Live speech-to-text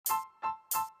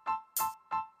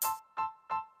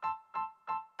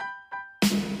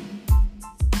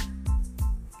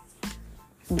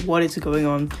what is going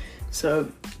on. So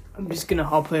I'm just gonna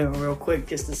hop in real quick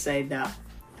just to say that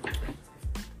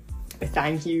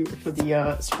thank you for the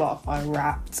Spotify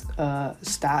Wrapped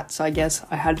stats. I guess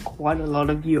I had quite a lot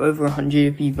of you, over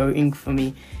 100 of you voting for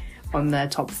me on their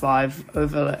top 5,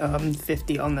 over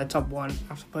 50 on their top 1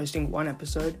 after posting one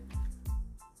episode.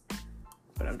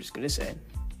 But I'm just gonna say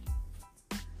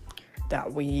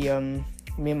that me and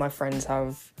my friends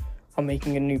are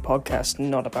making a new podcast,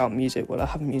 not about music. Well, I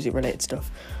have music related stuff.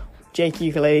 Jake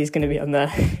Ukulele is going to be on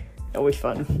there. It'll be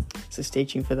fun. So stay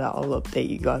tuned for that. I'll update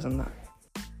you guys on that.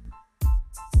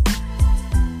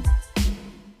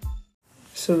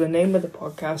 So the name of the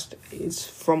podcast is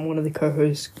from one of the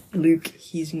co-hosts, Luke.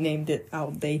 He's named it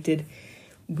Outdated.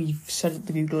 We've set up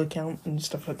the Google account and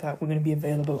stuff like that. We're going to be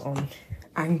available on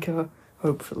Anchor,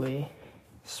 hopefully,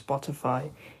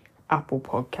 Spotify, Apple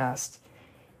Podcasts,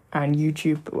 and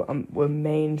YouTube. We're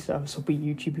main service will be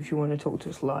YouTube if you want to talk to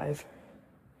us live.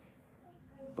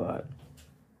 But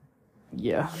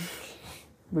yeah,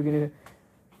 we're going to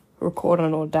record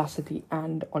on Audacity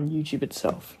and on YouTube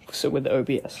itself, so with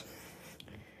OBS.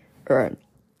 Alright,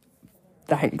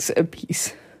 thanks and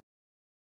peace.